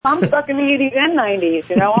I'm stuck in the 80s and 90s,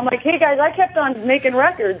 you know. I'm like, hey, guys, I kept on making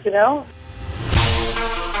records, you know.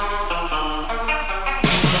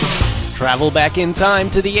 Travel back in time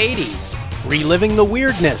to the 80s, reliving the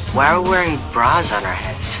weirdness. Why are we wearing bras on our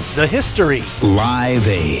heads? The history. Live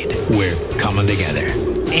Aid. We're coming together.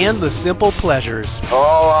 And the simple pleasures.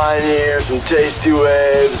 All I need are some tasty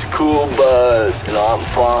waves, cool buzz, and I'm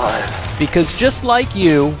fine. Because just like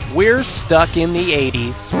you, we're stuck in the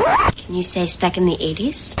 80s. Can you say stuck in the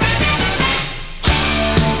 80s?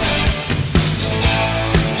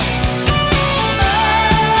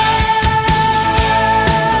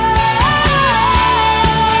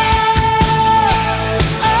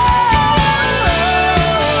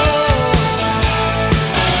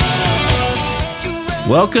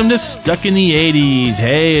 Welcome to Stuck in the 80s.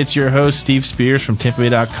 Hey, it's your host, Steve Spears from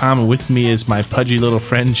TampaBay.com, and with me is my pudgy little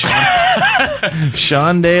friend,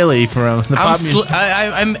 Sean Daly from the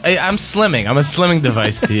I'm slimming. I'm a slimming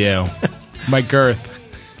device to you. My girth.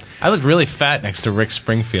 I look really fat next to Rick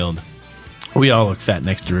Springfield. We all look fat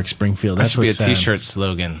next to Rick Springfield. That That's should be a what's T-shirt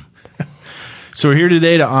slogan. So we're here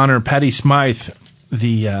today to honor Patti Smythe,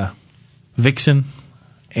 the vixen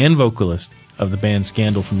and vocalist of the band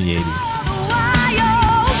Scandal from the 80s.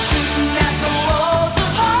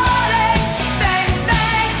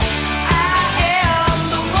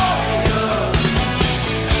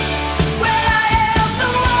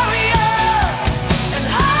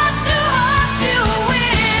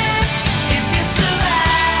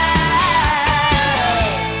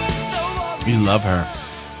 You love her.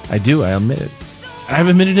 I do, I admit it. I've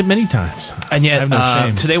admitted it many times. And yet, I have no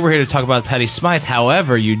shame. today we're here to talk about Patti Smythe.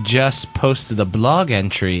 However, you just posted a blog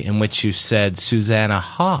entry in which you said Susanna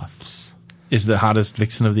Hoffs is the hottest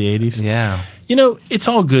vixen of the 80s. Yeah. You know, it's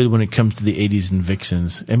all good when it comes to the 80s and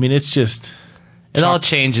vixens. I mean, it's just... It all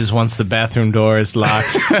changes once the bathroom door is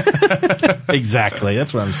locked. Exactly.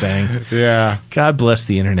 That's what I'm saying. Yeah. God bless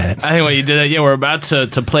the internet. Anyway, you did that. Yeah, we're about to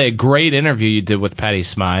play a great interview you did with Patti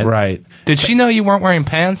Smythe. Right. Did she know you weren't wearing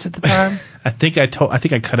pants at the time? I think I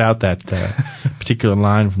cut out that particular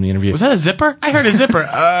line from the interview. Was that a zipper? I heard a zipper.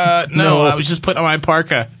 No, I was just putting on my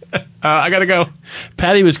parka. I gotta go.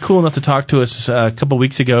 Patti was cool enough to talk to us a couple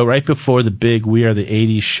weeks ago, right before the big We Are the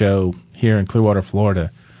 80s show here in Clearwater,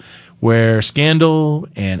 Florida, where Scandal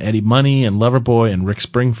and Eddie Money and Loverboy and Rick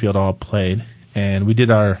Springfield all played. And we did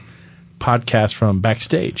our podcast from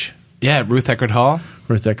backstage. Yeah, Ruth Eckerd Hall.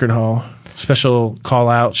 Ruth Eckerd Hall. Special call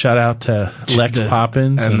out, shout out to Lex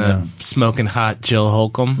Poppins. And the smoking hot Jill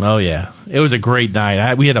Holcomb. Oh, yeah. It was a great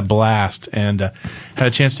night. We had a blast and had a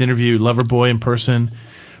chance to interview Loverboy in person,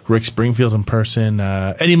 Rick Springfield in person.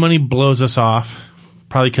 Eddie Money blows us off,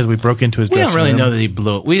 probably because we broke into his dressing room. We don't really know that he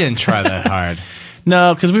blew it. We didn't try that hard.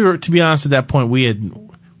 No, because we were, to be honest, at that point, we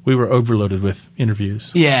were overloaded with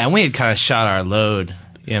interviews. Yeah, and we had kind of shot our load,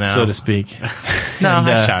 you know, so to speak. No,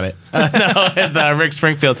 I shot it. At Rick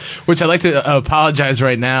Springfield, which I'd like to apologize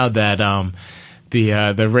right now that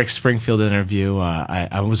the Rick Springfield interview,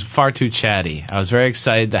 I was far too chatty. I was very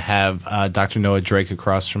excited to have Dr. Noah Drake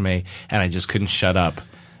across from me, and I just couldn't shut up.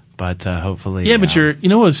 But hopefully, yeah. But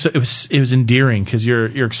it was endearing because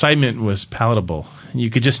your excitement was palatable.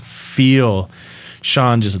 You could just feel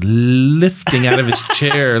Sean just lifting out of his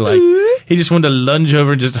chair, like he just wanted to lunge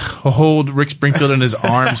over and just hold Rick Springfield in his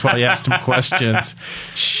arms while he asked him questions.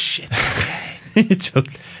 Shit, it's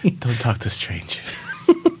okay. Don't talk to strangers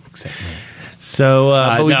except me. So,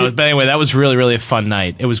 but anyway, that was really, really a fun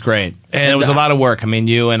night. It was great, and it was a lot of work. I mean,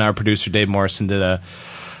 you and our producer Dave Morrison did a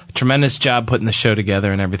tremendous job putting the show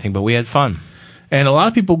together and everything, but we had fun. And a lot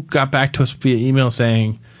of people got back to us via email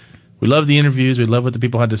saying, we love the interviews, we love what the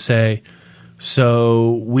people had to say.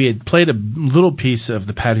 So we had played a little piece of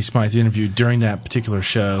the Patti Smythe interview during that particular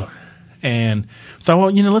show and thought,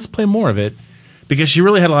 well, let's play more of it because she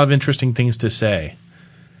really had a lot of interesting things to say.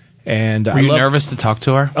 And were you nervous to talk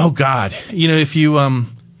to her? Oh, God. If you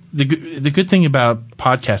the good thing about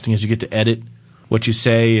podcasting is you get to edit what you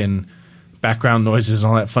say and background noises and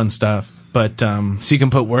all that fun stuff. But so you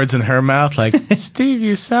can put words in her mouth like, Steve,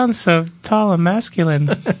 you sound so tall and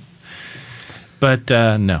masculine. But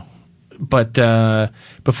no. But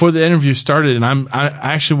before the interview started, and I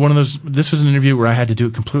actually one of those. This was an interview where I had to do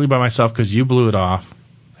it completely by myself because you blew it off.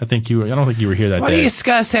 I don't think you were here that day. Why do you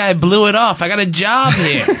guys say I blew it off? I got a job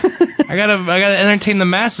here. I gotta entertain the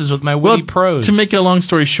masses with my witty prose. To make a long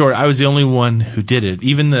story short, I was the only one who did it.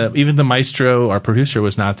 Even the maestro, our producer,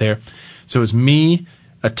 was not there. So it was me,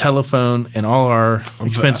 a telephone, and all our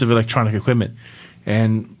expensive electronic equipment.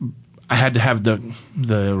 And I had to have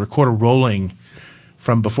the recorder rolling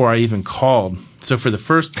from before I even called. So for the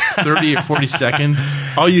first 30 or 40 seconds,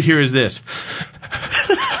 all you hear is this.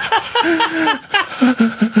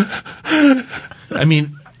 I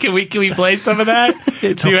mean, Can we play some of that?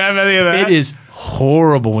 Do you have any of that? it is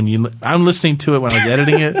horrible when I'm listening to it when I was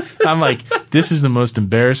editing it. I'm like, this is the most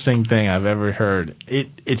embarrassing thing I've ever heard.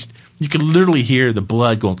 It's you can literally hear the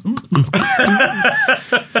blood going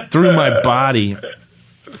through my body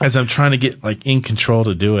as I'm trying to get like in control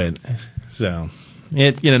to do it. So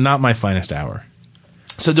not my finest hour.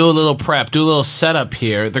 So do a little prep, do a little setup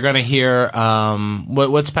here. They're going to hear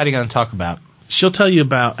what's Patty going to talk about? She'll tell you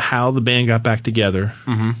about how the band got back together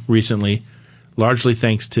recently, largely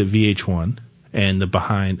thanks to VH1 and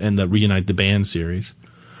the Reunite the Band series.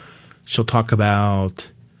 She'll talk about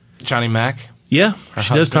Johnny Mac. Yeah,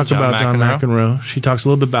 she does talk about John McEnroe. McEnroe. She talks a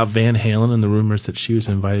little bit about Van Halen and the rumors that she was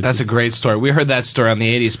invited. That's a great story. We heard that story on the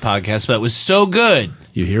 80s podcast, but it was so good.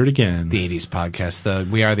 You hear it again. The 80s podcast.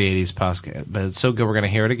 We are the 80s podcast. But it's so good we're going to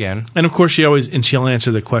hear it again. And of course, she'll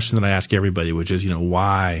answer the question that I ask everybody, which is,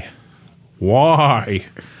 why? Why?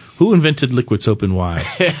 Who invented liquid soap and why?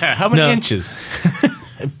 How many inches?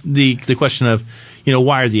 The question of,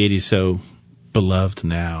 why are the 80s so beloved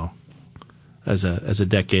now as a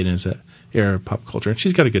decade and as a era of pop culture? And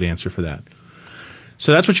she's got a good answer for that.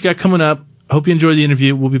 So that's what you got coming up. Hope you enjoy the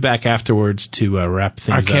interview. We'll be back afterwards to wrap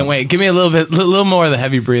things up. I can't wait. Give me a little more of the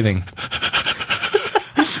heavy breathing.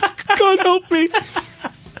 God help me.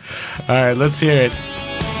 All right, let's hear it.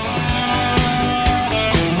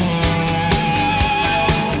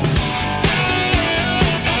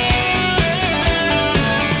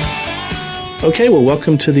 Okay, well,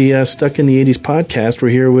 welcome to the Stuck in the 80s podcast. We're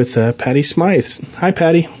here with Patty Smythe. Hi,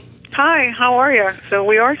 Patty. Hi, how are you? So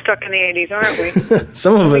we are stuck in the 80s, aren't we?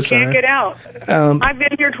 Some of us can't are. get out. I've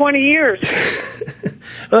been here 20 years.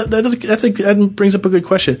 That brings up a good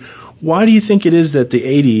question. Why do you think it is that the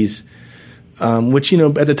 80s, which,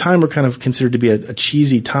 at the time were kind of considered to be a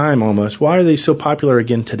cheesy time almost, why are they so popular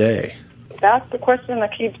again today? That's the question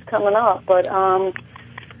that keeps coming up, but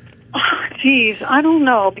geez, I don't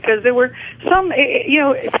know, because there were some,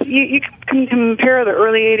 you can compare the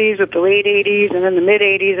early 80s with the late 80s and then the mid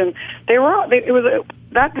 80s, and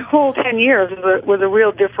that whole 10 years was a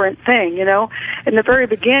real different thing, In the very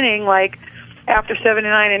beginning, like after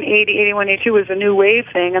 79 and 80, 81, 82 was a new wave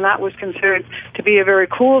thing, and that was considered to be a very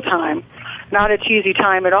cool time. Not a cheesy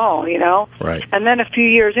time at all, Right. And then a few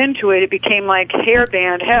years into it, it became like hair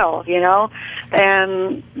band hell,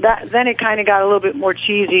 and then it kind of got a little bit more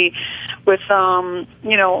cheesy with,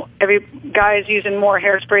 every guys using more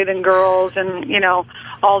hairspray than girls, and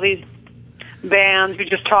all these bands we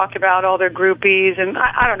just talked about, all their groupies, and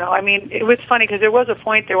I don't know. I mean, it was funny because there was a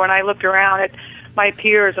point there when I looked around at my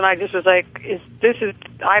peers, and I just was like,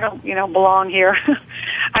 I don't, belong here.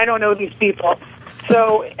 I don't know these people.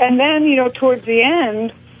 So, and then, towards the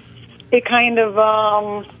end, it kind of,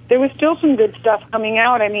 there was still some good stuff coming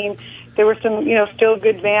out. I mean, there were some, still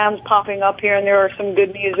good bands popping up here, and there were some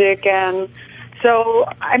good music. And so,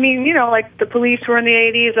 I mean, like the Police were in the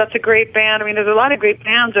 80s. That's a great band. I mean, there's a lot of great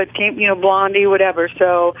bands that came, Blondie, whatever.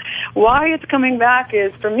 So why it's coming back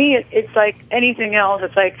is, for me, it's like anything else.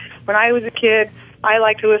 It's like when I was a kid, I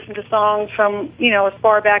like to listen to songs from, as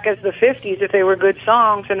far back as the 50s if they were good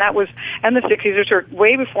songs, and the 60s, which are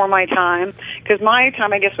way before my time, because my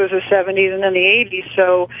time, I guess, was the 70s and then the 80s.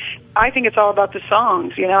 So I think it's all about the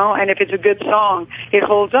songs, and if it's a good song, it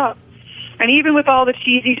holds up. And even with all the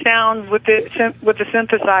cheesy sounds with the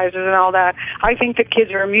synthesizers and all that, I think that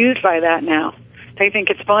kids are amused by that now. They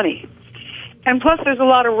think it's funny. And plus, there's a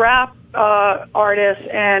lot of rap artists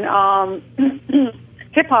and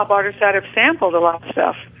hip-hop artists that have sampled a lot of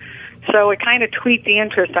stuff. So it kind of tweaked the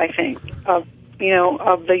interest, I think, of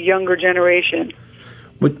the younger generation.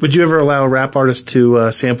 Would you ever allow rap artists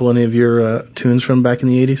to sample any of your tunes from back in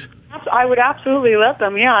the 80s? I would absolutely let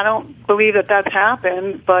them, yeah. I don't believe that that's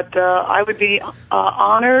happened, but I would be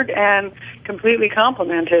honored and completely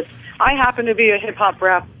complimented. I happen to be a hip-hop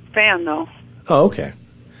rap fan, though. Oh, okay.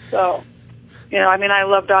 So, I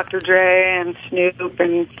love Dr. Dre and Snoop,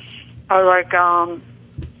 and I like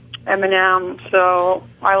Eminem, so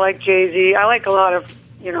I like Jay-Z. I like a lot of,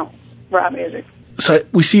 rap music. So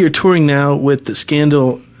we see you're touring now with the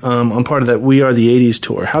Scandal on part of that We Are the 80s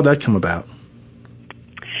tour. How'd that come about?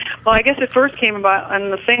 Well, I guess it first came about,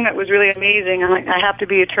 and the thing that was really amazing, and I have to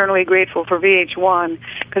be eternally grateful for VH1,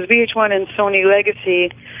 because VH1 and Sony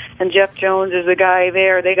Legacy, and Jeff Jones is the guy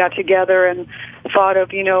there, they got together and thought of,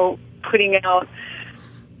 putting out,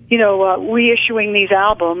 reissuing these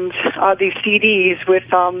albums, these CDs with,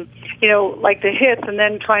 like the hits, and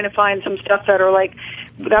then trying to find some stuff that are like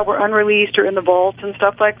that were unreleased or in the vaults and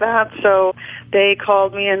stuff like that. So they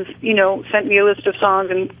called me and sent me a list of songs,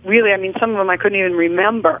 and really, I mean, some of them I couldn't even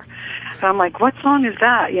remember. And I'm like, what song is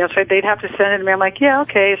that? So they'd have to send it to me. I'm like, yeah,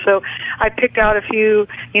 okay. So I picked out a few,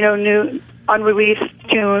 new unreleased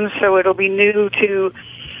tunes, so it'll be new to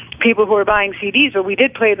people who are buying CDs, but we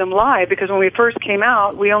did play them live because when we first came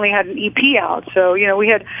out, we only had an EP out. So, we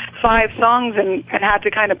had 5 songs and had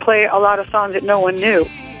to kind of play a lot of songs that no one knew.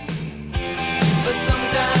 But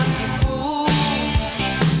sometimes a fool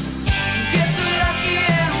gets so lucky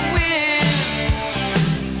and wins.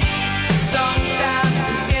 Sometimes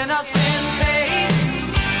the innocent pay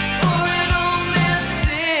for an old man's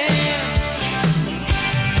sin.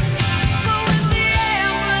 But when the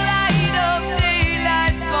amber light of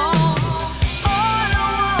daylight's gone, all I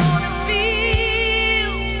wanna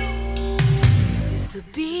feel is the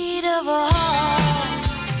beat of a heart.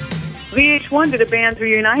 VH1 did a Bands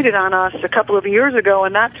Reunited on us a couple of years ago,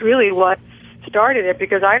 and that's really what started it,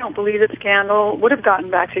 because I don't believe that Scandal would have gotten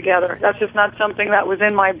back together. That's just not something that was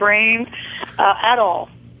in my brain at all.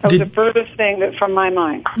 That was the furthest thing from my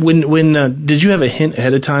mind. When did you have a hint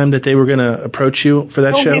ahead of time that they were going to approach you for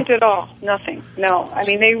that show? No hint at all. Nothing. No. I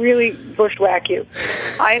mean, they really bushwhack you.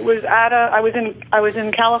 I was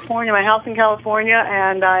in California, my house in California,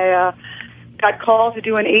 and I got called to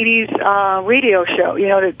do an 80s radio show,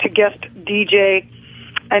 to guest DJ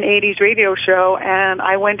an 80s radio show, and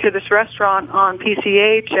I went to this restaurant on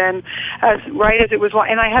PCH, and right as it was,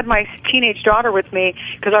 and I had my teenage daughter with me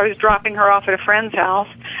because I was dropping her off at a friend's house.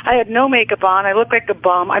 I had no makeup on. I looked like a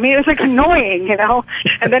bum. I mean, it was like annoying,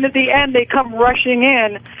 And then at the end, they come rushing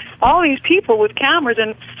in, all these people with cameras,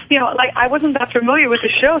 and, I wasn't that familiar with the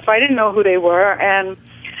show, so I didn't know who they were, and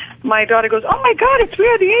my daughter goes, "Oh my God, it's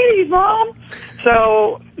We're the 80s, Mom."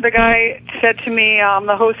 So the guy said to me,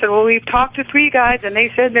 the host said, "Well, we've talked to 3 guys and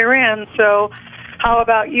they said they're in, so how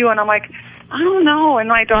about you?" And I'm like, "I don't know." And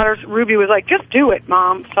my daughter, Ruby, was like, "Just do it,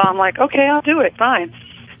 Mom." So I'm like, "Okay, I'll do it, fine."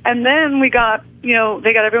 And then we got,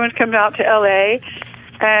 they got everyone to come out to LA,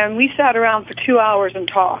 and we sat around for 2 hours and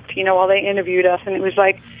talked, while they interviewed us, and it was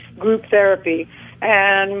like group therapy.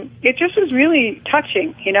 And it just was really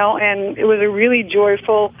touching, and it was a really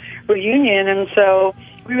joyful reunion. And so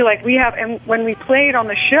we were like, and when we played on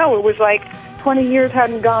the show, it was like 20 years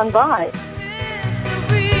hadn't gone by.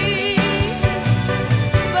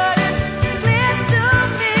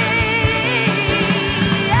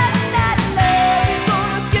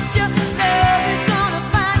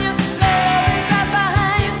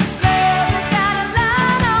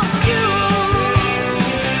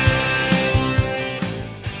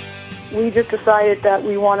 We just decided that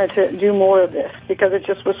we wanted to do more of this because it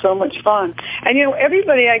just was so much fun. And,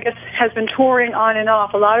 everybody, I guess, has been touring on and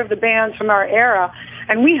off, a lot of the bands from our era,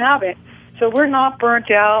 and we haven't. So we're not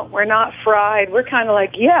burnt out. We're not fried. We're kind of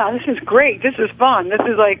like, yeah, this is great. This is fun. This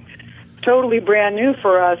is, like, totally brand new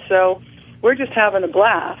for us. So we're just having a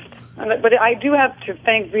blast. But I do have to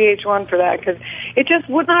thank VH1 for that because it just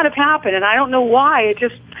would not have happened, and I don't know why. It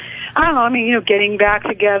just... I don't know, I mean, getting back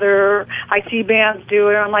together, I see bands do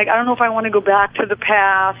it, I'm like, I don't know if I want to go back to the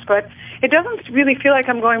past, but it doesn't really feel like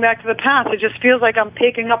I'm going back to the past. It just feels like I'm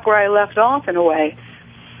picking up where I left off in a way.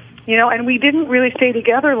 And we didn't really stay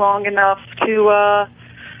together long enough to,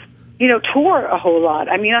 tour a whole lot.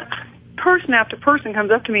 I mean, person after person comes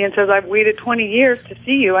up to me and says, I've waited 20 years to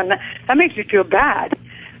see you, and that makes me feel bad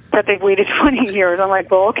that they've waited 20 years. I'm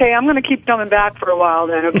like, well, okay, I'm going to keep coming back for a while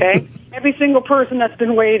then, okay? Every single person that's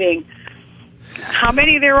been waiting. How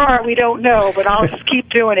many there are, we don't know, but I'll just keep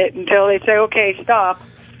doing it until they say, okay, stop.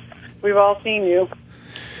 We've all seen you.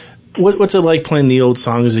 What's it like playing the old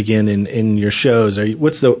songs again in your shows? Do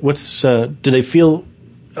they feel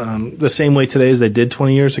the same way today as they did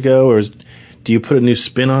 20 years ago, or do you put a new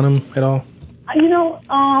spin on them at all?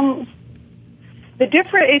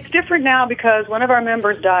 It's different now because one of our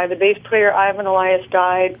members died. The bass player, Ivan Elias,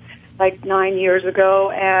 died like 9 years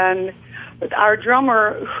ago, and our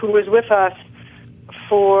drummer, who was with us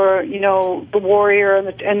for, The Warrior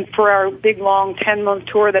and for our big, long 10-month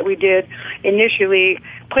tour that we did initially,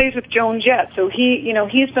 plays with Joan Jett. So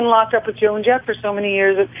he's been locked up with Joan Jett for so many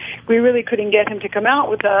years that we really couldn't get him to come out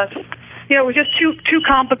with us. It was just too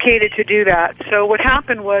complicated to do that. So what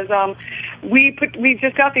happened was we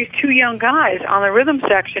just got these 2 young guys on the rhythm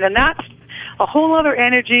section, and that's a whole other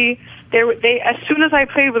energy. They as soon as I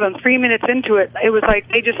played with them, 3 minutes into it, it was like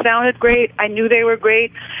they just sounded great. I knew they were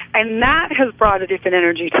great, and that has brought a different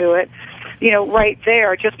energy to it. Right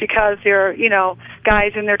there, just because they're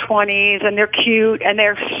guys in their 20s and they're cute and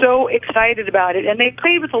they're so excited about it, and they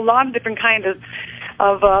played with a lot of different kinds of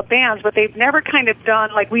bands, but they've never kind of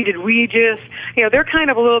done like we did Regis. You know, they're kind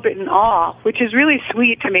of a little bit in awe, which is really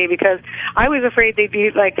sweet to me because I was afraid they'd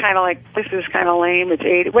be like kind of like, this is kind of lame, it's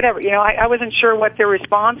 80, whatever. You know, I wasn't sure what their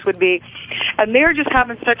response would be. And they're just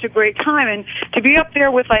having such a great time. And to be up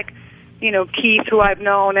there with like, you know, Keith, who I've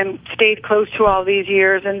known and stayed close to all these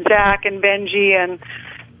years, and Zach and Benji, and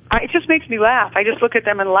it just makes me laugh. I just look at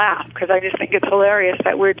them and laugh because I just think it's hilarious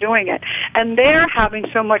that we're doing it. And they're having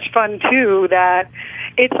so much fun, too, that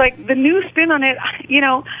it's like the new spin on it, you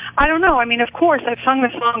know, I don't know. I mean, of course, I've sung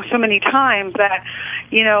the song so many times that,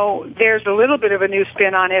 you know, there's a little bit of a new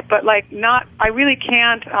spin on it, but like not, I really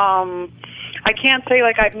can't, I can't say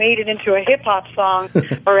like I've made it into a hip-hop song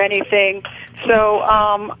or anything.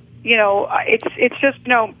 So, you know, it's just, you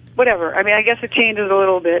know, whatever. I mean, I guess it changes a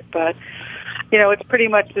little bit, but, you know, it's pretty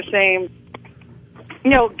much the same.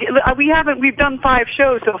 You know, we've done 5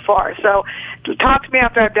 shows so far, so talk to me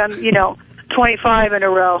after I've done, you know, 25 in a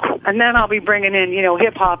row, and then I'll be bringing in, you know,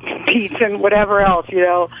 hip-hop beats and whatever else, you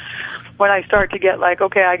know, when I start to get like,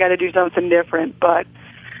 okay, I got to do something different, but,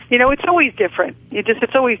 you know, it's always different.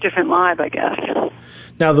 It's always different live, I guess.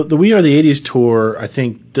 Now, the We Are the 80s tour, I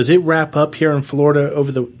think, does it wrap up here in Florida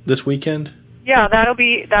over this weekend? Yeah, that'll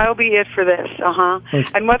be it for this. Okay.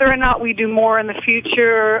 And whether or not we do more in the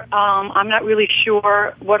future, I'm not really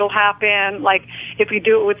sure what'll happen. Like if we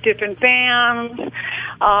do it with different bands,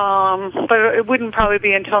 but it wouldn't probably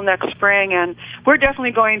be until next spring. And we're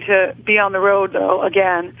definitely going to be on the road though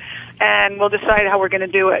again, and we'll decide how we're going to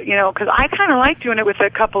do it. You know, because I kind of like doing it with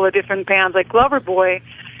a couple of different bands, like Loverboy,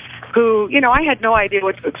 who, you know, I had no idea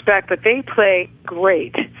what to expect, but they play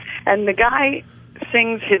great, and the guy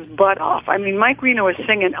sings his butt off. I mean, Mike Reno is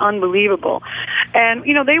singing unbelievable. And,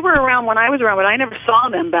 you know, they were around when I was around, but I never saw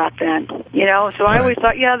them back then, you know, so I always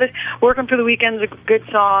thought, yeah, this Working for the Weekend's a good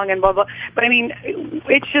song and blah, blah. But, I mean,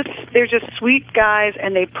 they're just sweet guys,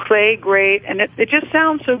 and they play great, and it just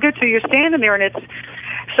sounds so good. So you're standing there, and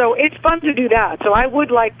it's fun to do that. So I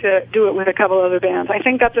would like to do it with a couple other bands. I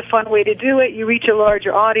think that's a fun way to do it. You reach a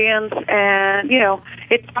larger audience, and, you know,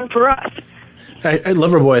 it's fun for us.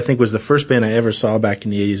 Loverboy, I think, was the first band I ever saw back in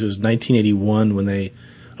the 80s. It was 1981 when they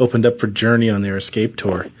opened up for Journey on their Escape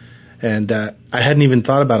tour. And I hadn't even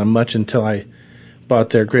thought about them much until I bought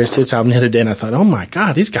their Greatest Hits album the other day, and I thought, oh, my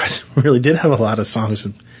God, these guys really did have a lot of songs.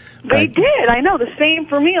 They did. I know. The same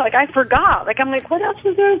for me. Like, I forgot. Like, I'm like, what else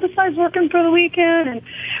was there besides Working for the Weekend?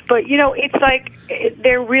 But, you know, it's like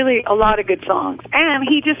they're really a lot of good songs. And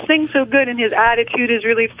he just sings so good, and his attitude is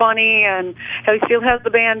really funny, and he still has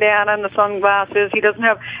the bandana and the sunglasses. He doesn't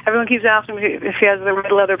have – everyone keeps asking me if he has the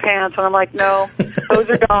red leather pants, and I'm like, no,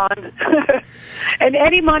 those are gone. And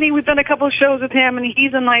Eddie Money, we've done a couple of shows with him, and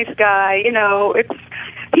he's a nice guy. You know,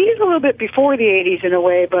 he's a little bit before the 80s in a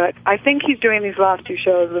way, but I think he's doing these last 2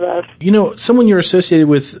 shows with us. You know, someone you're associated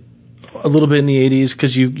with a little bit in the 80s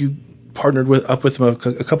because you partnered up with him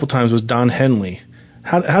a couple times was Don Henley.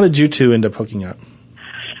 How did you two end up hooking up?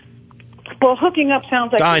 Well, hooking up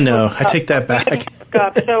sounds like... I know. I take that back.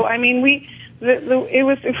 So, I mean, it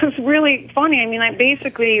was really funny. I mean, I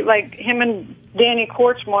basically, like, him and Danny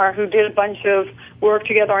Korchmar, who did a bunch of work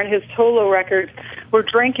together on his Tolo record, were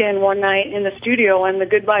drinking one night in the studio, and the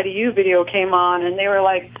Goodbye to You video came on, and they were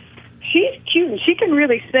like, she's cute and she can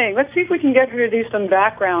really sing. Let's see if we can get her to do some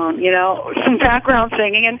background, you know, some background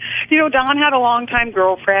singing. And, you know, Don had a longtime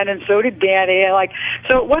girlfriend, and so did Danny. Like,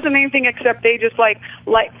 so it wasn't anything except they just like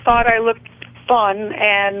thought I looked fun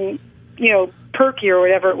and, you know, perky or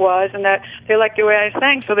whatever it was, and that they liked the way I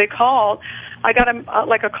sang. So they called. I got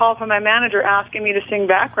a call from my manager asking me to sing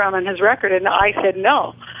background on his record, and I said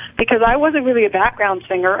no, because I wasn't really a background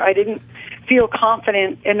singer. I didn't feel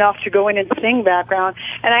confident enough to go in and sing background.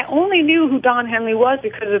 And I only knew who Don Henley was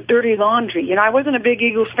because of Dirty Laundry. You know, I wasn't a big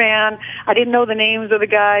Eagles fan. I didn't know the names of the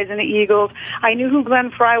guys in the Eagles. I knew who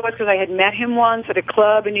Glenn Frey was because I had met him once at a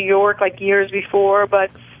club in New York like years before,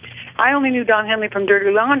 but I only knew Don Henley from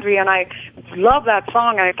Dirty Laundry, and I loved that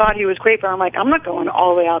song, and I thought he was great, but I'm like, I'm not going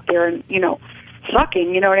all the way out there and, you know,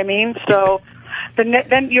 sucking, you know what I mean? So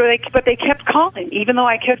then you know, but they kept calling, even though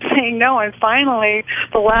I kept saying no. And finally,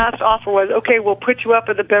 the last offer was, okay, we'll put you up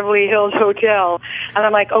at the Beverly Hills Hotel. And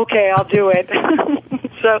I'm like, okay, I'll do it.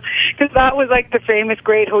 So, because that was like the famous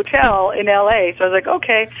great hotel in L.A. So I was like,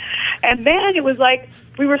 okay. And then it was like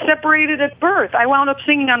we were separated at birth. I wound up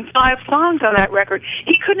singing on 5 songs on that record.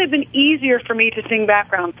 He couldn't have been easier for me to sing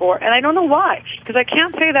background for, and I don't know why, because I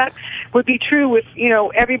can't say that would be true with, you know,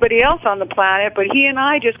 everybody else on the planet, but he and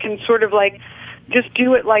I just can sort of like just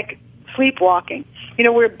do it like sleepwalking. You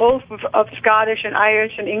know, we're both of Scottish and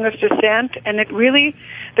Irish and English descent, and it really,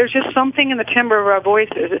 there's just something in the timbre of our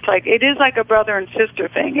voices. It's like, it is like a brother and sister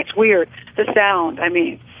thing. It's weird, the sound, I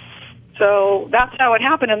mean. So that's how it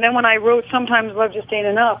happened. And then when I wrote Sometimes Love Just Ain't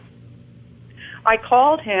Enough, I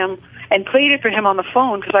called him and played it for him on the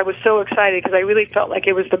phone because I was so excited because I really felt like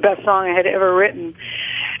it was the best song I had ever written.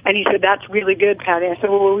 And he said, "That's really good, Patty." I said,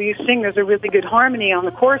 "Well, will you sing? There's a really good harmony on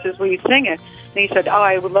the choruses. Will you sing it?" And he said, "Oh,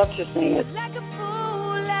 I would love to sing it." Like a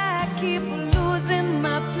fool, I keep losing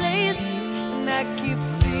my place, and I keep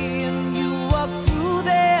seeing you walk through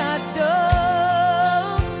that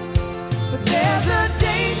door. But there's a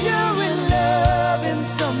danger in loving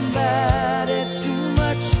somebody too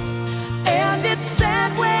much, and it's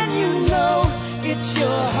sad when you know it's your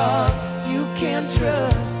heart you can't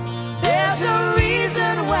trust. There's a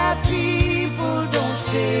reason why people don't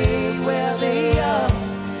stay where they are.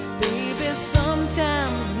 Baby,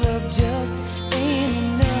 sometimes love just ain't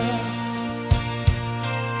enough.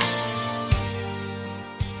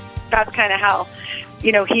 That's kind of how,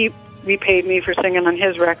 you know, he repaid me for singing on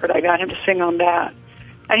his record. I got him to sing on that.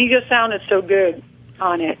 And he just sounded so good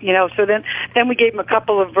on it, you know. So then we gave him a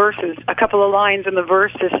couple of verses, a couple of lines in the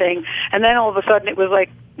verse to sing. And then all of a sudden it was like,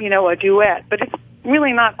 you know, a duet. But it's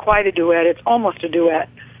really not quite a duet. It's almost a duet.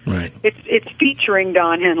 Right. It's featuring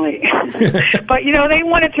Don Henley. But, you know, they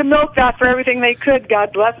wanted to milk that for everything they could,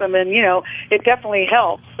 God bless them. And, you know, it definitely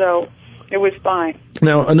helped. So it was fine.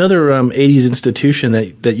 Now, another 80s institution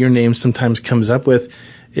that your name sometimes comes up with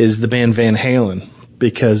is the band Van Halen,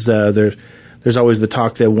 because there's always the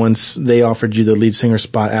talk that once they offered you the lead singer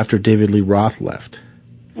spot after David Lee Roth left.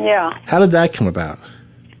 Yeah. How did that come about?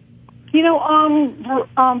 You know,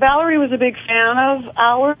 Valerie was a big fan of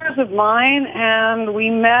ours, of mine, and we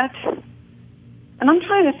met. And I'm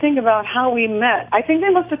trying to think about how we met. I think they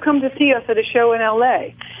must have come to see us at a show in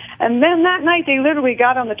L.A. And then that night, they literally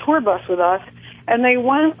got on the tour bus with us, and they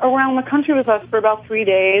went around the country with us for about 3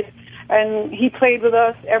 days. And he played with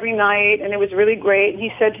us every night, and it was really great. And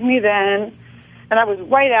he said to me then, and I was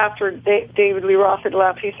right after David Lee Roth had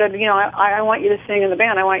left, he said, you know, I want you to sing in the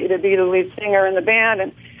band. I want you to be the lead singer in the band,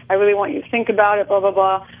 and I really want you to think about it, blah, blah,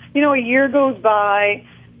 blah. You know, a year goes by,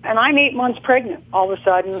 and I'm 8 months pregnant all of a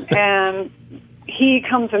sudden, and he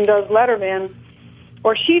comes and does Letterman,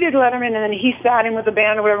 or she did Letterman, and then he sat in with the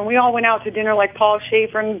band or whatever, and we all went out to dinner, like Paul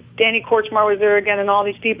Schaefer and Danny Korchmar was there again and all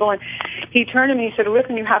these people, and he turned to me and said,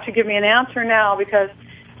 "Listen, you have to give me an answer now because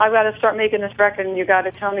I've got to start making this record, and you got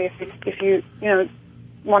to tell me if you know,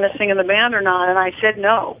 want to sing in the band or not." And I said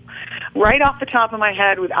no. Right off the top of my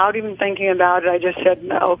head, without even thinking about it, I just said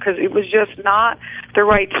no, because it was just not the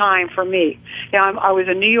right time for me. You know, I was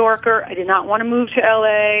a New Yorker. I did not want to move to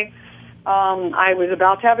L.A. I was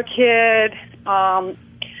about to have a kid.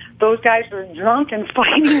 Those guys were drunk and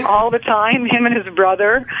fighting all the time, him and his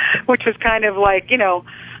brother, which was kind of like, you know,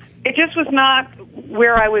 it just was not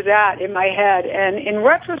where I was at in my head. And in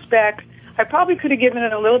retrospect, I probably could have given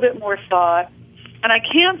it a little bit more thought. And I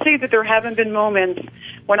can't say that there haven't been moments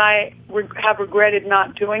when I have regretted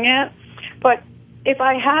not doing it. But if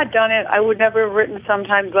I had done it, I would never have written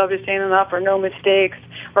Sometimes Love Just Ain't Enough or No Mistakes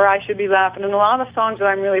or I Should Be Laughing, and a lot of songs that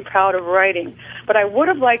I'm really proud of writing. But I would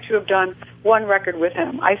have liked to have done one record with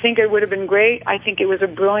him. I think it would have been great. I think it was a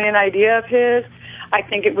brilliant idea of his. I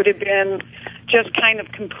think it would have been just kind of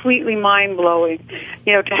completely mind-blowing,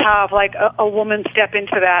 you know, to have like a woman step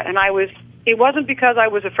into that. And it wasn't because I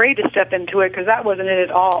was afraid to step into it, because that wasn't it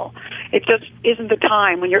at all. It just isn't the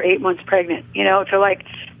time when you're 8 months pregnant, you know, to like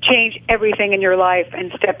change everything in your life and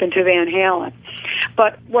step into Van Halen.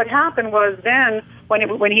 But what happened was then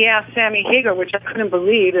when he asked Sammy Hagar, which I couldn't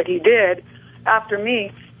believe that he did after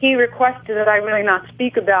me, he requested that I really not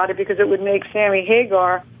speak about it because it would make Sammy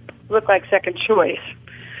Hagar look like second choice.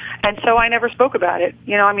 And so I never spoke about it.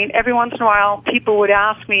 You know, I mean, every once in a while people would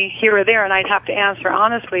ask me here or there and I'd have to answer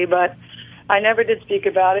honestly, but I never did speak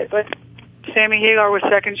about it. But Sammy Hagar was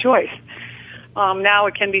second choice. Now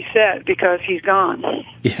it can be said because he's gone.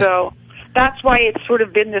 Yeah. So that's why it's sort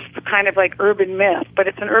of been this kind of like urban myth, but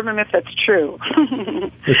it's an urban myth that's true.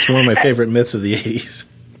 It's one of my favorite myths of the 80s.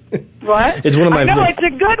 What? It's one of my. No, it's a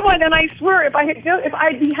good one, and I swear, if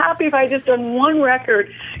I'd be happy if I had just done one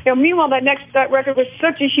record. You know, meanwhile, that record was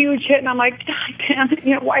such a huge hit, and I'm like, God damn it,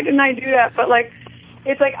 you know, why didn't I do that? But like,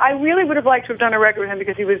 it's like I really would have liked to have done a record with him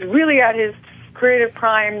because he was really at his creative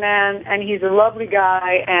prime then, and he's a lovely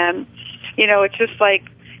guy, and you know, it's just like.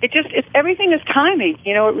 It's everything is timing,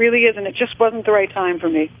 you know. It really is, and it just wasn't the right time for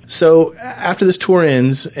me. So after this tour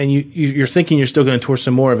ends, and you're thinking you're still going to tour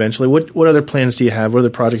some more eventually, what other plans do you have? What other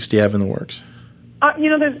projects do you have in the works?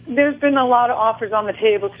 There's been a lot of offers on the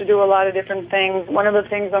table to do a lot of different things. One of the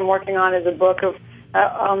things I'm working on is a book of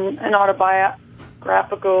an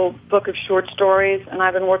autobiographical book of short stories, and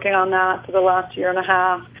I've been working on that for the last year and a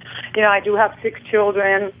half. I do have 6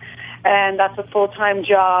 children, and that's a full-time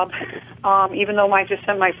job, even though I just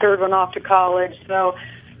sent my 3rd one off to college. So,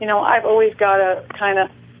 I've always got to kind of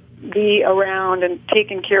be around and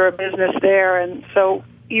taking care of business there. And so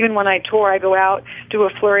even when I tour, I go out, do a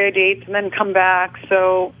flurry of dates, and then come back.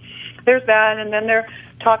 So there's that. And then they're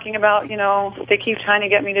talking about, they keep trying to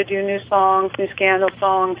get me to do new songs, new Scandal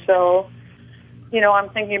songs. So, I'm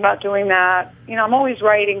thinking about doing that. I'm always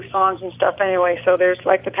writing songs and stuff anyway. So there's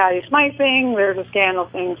like the Patti Smythe thing, there's a Scandal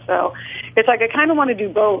thing. So it's like I kind of want to do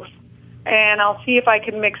both. And I'll see if I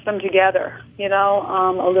can mix them together,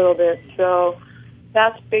 a little bit. So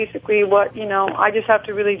that's basically what, I just have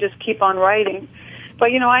to really just keep on writing.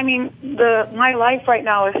 But, my life right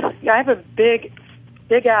now is, I have a big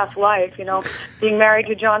ass life, being married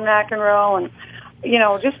to John McEnroe and,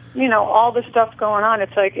 all the stuff going on.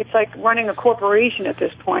 It's like running a corporation at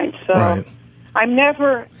this point. So right. I'm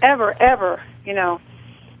never, ever, ever,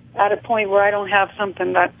 at a point where I don't have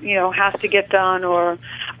something that, has to get done. Or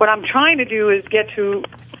what I'm trying to do is get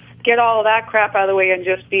all of that crap out of the way and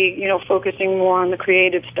just be, focusing more on the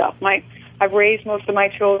creative stuff. I've raised most of my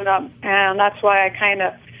children up, and that's why I kind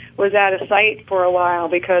of was out of sight for a while,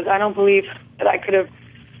 because I don't believe that I could have,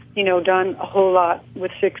 done a whole lot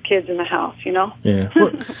with 6 kids in the house, Yeah.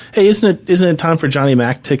 Well, hey, isn't it time for Johnny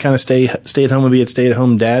Mac to kind of stay at home and be a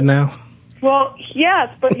stay-at-home dad now? Well, yes,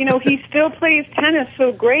 but he still plays tennis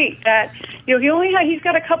so great that he's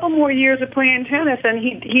got a couple more years of playing tennis, and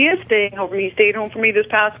he is staying home. He stayed home for me this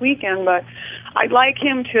past weekend, but I'd like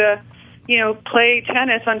him to play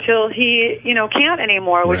tennis until he can't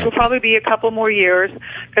anymore, which will probably be a couple more years,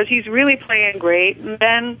 because he's really playing great. And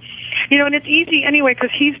then and it's easy anyway, because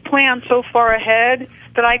he's planned so far ahead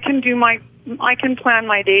that I can plan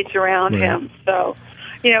my dates around him. So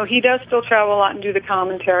he does still travel a lot and do the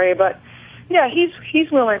commentary, but. Yeah,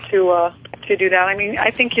 he's willing to do that.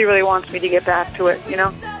 I think he really wants me to get back to it,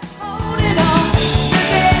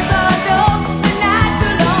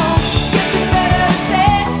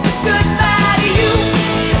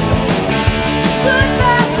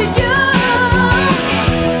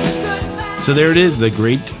 So there it is, the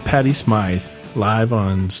great Patti Smythe, live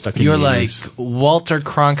on Stuck in You're the like 80s. Walter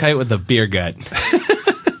Cronkite with a beer gut.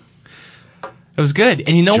 It was good.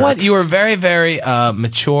 And you know what? You were very, very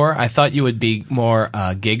mature. I thought you would be more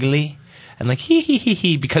giggly and like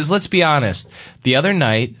hee, because let's be honest. The other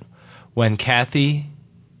night when Kathy,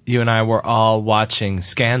 you and I were all watching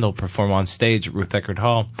Scandal perform on stage at Ruth Eckerd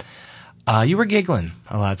Hall, you were giggling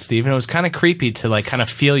a lot, Steve. And it was kind of creepy to kind of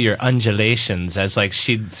feel your undulations as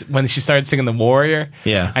when she started singing The Warrior.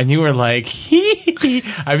 Yeah. And you were like, hee.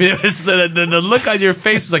 It was the look on your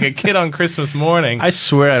face was like a kid on Christmas morning. I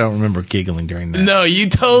swear I don't remember giggling during that. No, you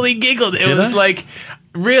totally giggled. It was like,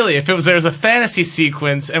 really, if there was a fantasy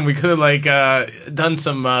sequence and we could have done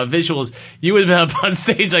some visuals, you would have been up on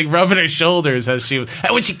stage rubbing her shoulders and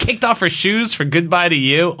when she kicked off her shoes for Goodbye to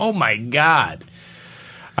You. Oh my God.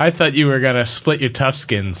 I thought you were going to split your tough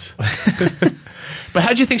skins. But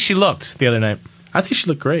how'd you think she looked the other night? I think she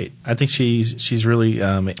looked great. I think she's really...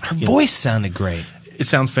 her voice sounded great. It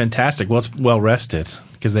sounds fantastic. Well, it's well rested,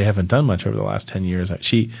 because they haven't done much over the last 10 years.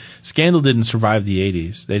 Scandal didn't survive the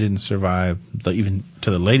 80s. They didn't survive even to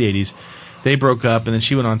the late 80s. They broke up, and then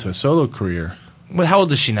she went on to a solo career. Well, how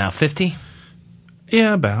old is she now? 50?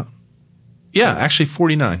 Yeah, about. Yeah, actually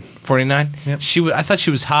 49. 49? Yep. I thought she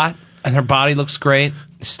was hot, and her body looks great.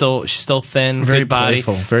 She's still thin, very good body.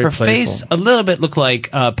 Playful, very her playful. face a little bit looked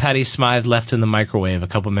like Patti Smythe left in the microwave a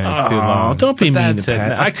couple minutes too long. Don't be mean to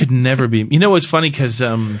Pat. I could never be. You know what's funny? Because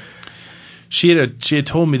she had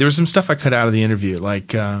told me there was some stuff I cut out of the interview.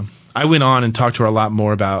 I went on and talked to her a lot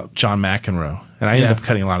more about John McEnroe, and I ended up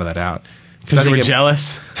cutting a lot of that out. Because you were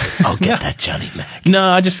jealous? Oh, get that Johnny Mac. No,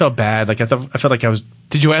 I just felt bad. I felt like I was...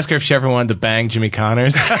 Did you ask her if she ever wanted to bang Jimmy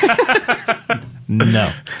Connors?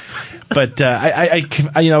 No. But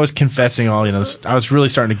I was confessing all, I was really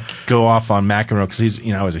starting to go off on McEnroe because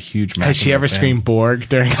he's, I was a huge McEnroe Has she ever fan. screamed Borg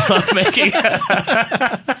during lovemaking?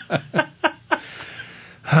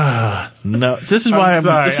 No, this is why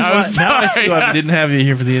now I see why I didn't have you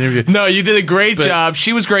here for the interview. No, you did a great job.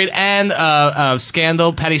 She was great. And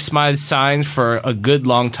Scandal, Patti Smythe signed for a good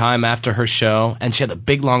long time after her show, and she had a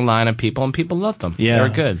big long line of people, and people loved them. Yeah, they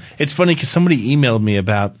were good. It's funny because somebody emailed me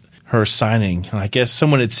about her signing. I guess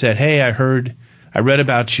someone had said, "Hey, I read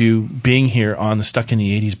about you being here on the Stuck in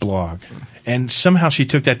the 80s blog," and somehow she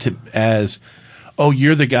took that as, "Oh,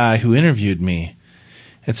 you're the guy who interviewed me,"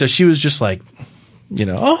 and so she was just like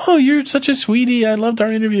oh, you're such a sweetie. I loved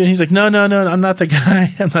our interview. And he's like, no, I'm not the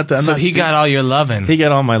guy. I'm not the. So he got all your loving. He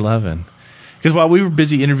got all my loving. Because while we were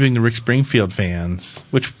busy interviewing the Rick Springfield fans,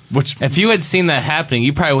 which if you had seen that happening,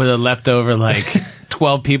 you probably would have leapt over like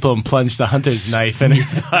 12 people and plunged the hunter's knife in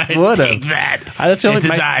his eye. Take that. That's the only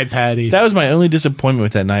his eye, Patty. That was my only disappointment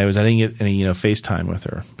with that night was I didn't get any FaceTime with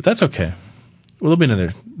her, but that's okay. Well, there'll be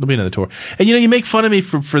another tour. And you make fun of me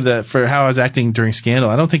for how I was acting during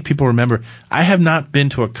Scandal. I don't think people remember. I have not been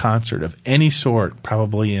to a concert of any sort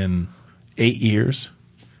probably in 8 years.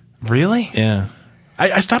 Really? Yeah.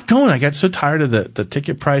 I stopped going. I got so tired of the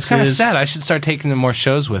ticket prices. It's kind of sad. I should start taking more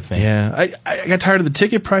shows with me. Yeah. I got tired of the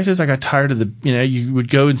ticket prices. I got tired of you would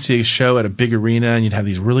go and see a show at a big arena and you'd have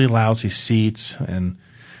these really lousy seats. And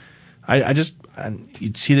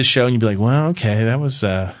you'd see the show and you'd be like, well, okay, that was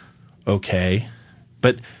okay.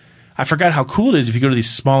 But I forgot how cool it is if you go to these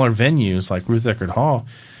smaller venues like Ruth Eckerd Hall.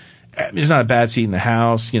 There's not a bad seat in the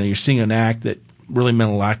house. You're seeing an act that really meant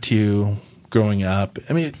a lot to you growing up.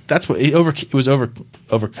 I mean, that's what it was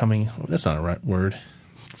overcoming. That's not a right word.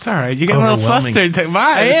 It's all right. You get a little flustered.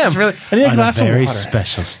 I am. Really, I need a glass of water. Very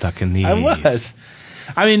special Stuck in the 80s. I was.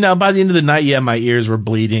 I mean, now by the end of the night, my ears were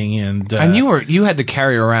bleeding, and you had to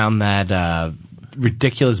carry around that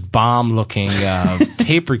ridiculous bomb-looking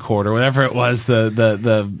tape recorder, whatever it was,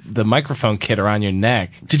 the microphone kit around your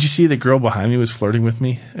neck. Did you see the girl behind me was flirting with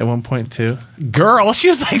me at one point too? Girl, she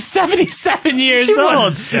was like 77 years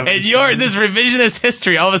old. And you're this revisionist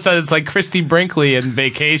history. All of a sudden, it's like Christy Brinkley in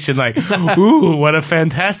Vacation. Like, ooh, what a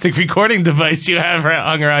fantastic recording device you have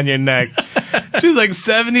hung around your neck. She was like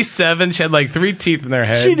 77. She had like 3 teeth in her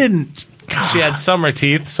head. She didn't. God. She had summer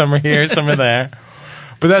teeth. Some are here, some are there.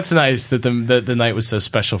 But that's nice that the night was so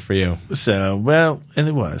special for you. So, well, and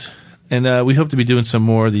it was. And we hope to be doing some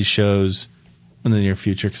more of these shows in the near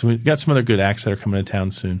future because we've got some other good acts that are coming to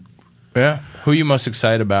town soon. Yeah. Who are you most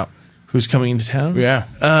excited about? Who's coming into town? Yeah.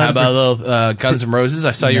 How about a little Guns N' Roses?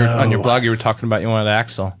 I saw on your blog you were talking about you wanted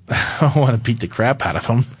Axl. I want to beat the crap out of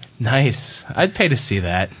him. Nice. I'd pay to see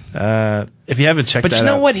that. If you haven't checked that out. But you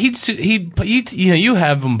know what? You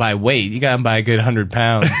have him by weight. You got him by a good 100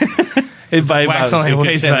 pounds. Wax only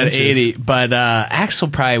weighs about 80, but Axl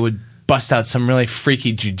probably would bust out some really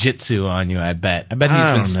freaky jujitsu on you. I bet he's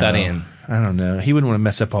been studying. I don't know. He wouldn't want to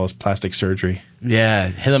mess up all his plastic surgery. Yeah,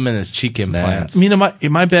 hit him in his cheek implants. I mean,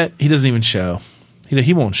 my bet he doesn't even show.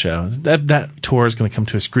 He won't show. That tour is going to come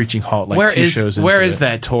to a screeching halt. Like two shows into where is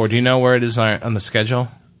that tour? Do you know where it is on the schedule?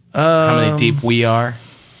 How many deep we are?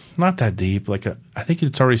 Not that deep. I think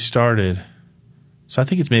it's already started. So I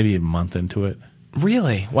think it's maybe a month into it.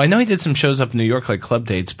 Really? Well, I know he did some shows up in New York, like club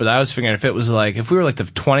dates, but I was figuring if we were like the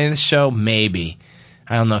 20th show, maybe.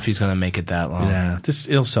 I don't know if he's going to make it that long. Yeah,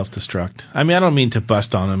 it'll self-destruct. I mean, I don't mean to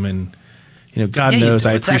bust on him, and God knows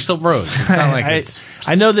it's Axl Rose. It's not like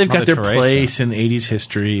I know they've got their Teresa. place in 80s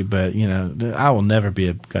history, but I will never be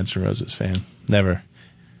a Guns N' Roses fan. Never.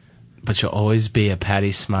 But you'll always be a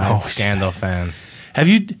Patti Smythe Scandal fan. Have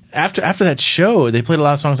you after that show? They played a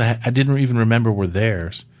lot of songs I didn't even remember were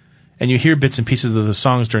theirs. And you hear bits and pieces of the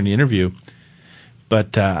songs during the interview.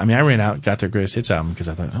 But, I ran out and got their greatest hits album because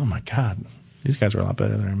I thought, oh, my God, these guys were a lot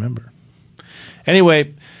better than I remember.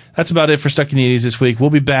 Anyway, that's about it for Stuck in the 80s this week. We'll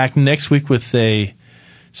be back next week with a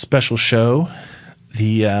special show.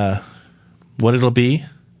 What it'll be.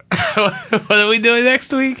 What are we doing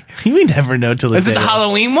next week? We never know till the Is it the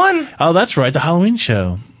Halloween one? Oh, that's right, the Halloween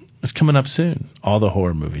show. It's coming up soon. All the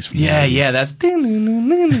horror movies. From the 80s. That's... Even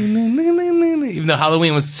though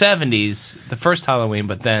Halloween was 70s, the first Halloween,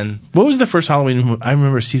 but then... What was the first Halloween? I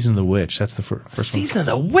remember Season of the Witch. That's the first one. Season of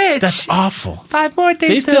the Witch? That's awful. 5 more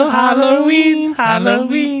days till Halloween.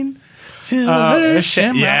 Silver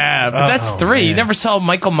Shamrock. Yeah, but that's 3. Man. You never saw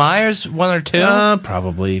Michael Myers 1 or 2?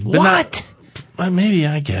 Probably. But what? Maybe,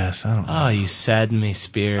 I guess. I don't know. Oh, you sadden me,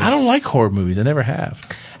 Spears. I don't like horror movies. I never have.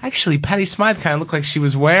 Actually, Patti Smythe kind of looked like she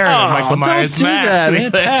was wearing a Michael Myers mask. Don't do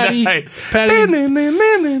that,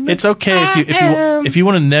 Patty. It's okay if you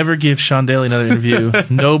want to never give Sean Daly another interview.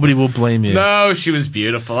 Nobody will blame you. No, she was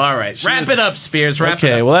beautiful. All right, wrap it up, Spears. Wrap it up.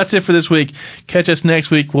 Okay, well that's it for this week. Catch us next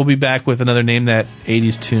week. We'll be back with another Name That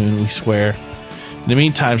 80s tune. We swear. In the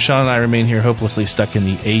meantime, Sean and I remain here hopelessly stuck in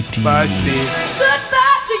the 80s. Bye, Steve.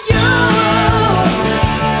 Goodbye to you.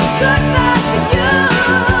 Goodbye to you.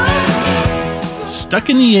 Stuck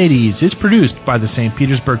in the 80s is produced by the St.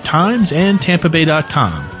 Petersburg Times and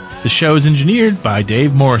TampaBay.com. The show is engineered by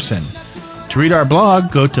Dave Morrison. To read our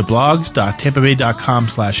blog, go to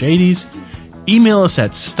blogs.tampabay.com/80s. Email us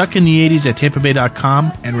at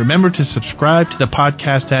stuckinthe80s@tampabay.com. And remember to subscribe to the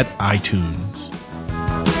podcast at iTunes.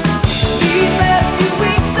 These last few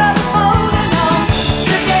weeks of holding on,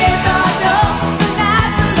 the days are done, the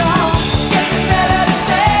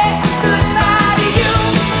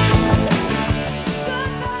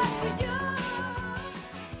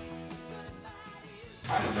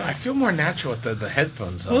I feel more natural with the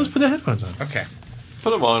headphones on. Well, let's put the headphones on. Okay.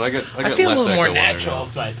 Put them on. I get I feel a less little more echo when they're natural on.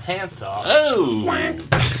 with my pants off. Oh.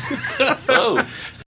 Oh.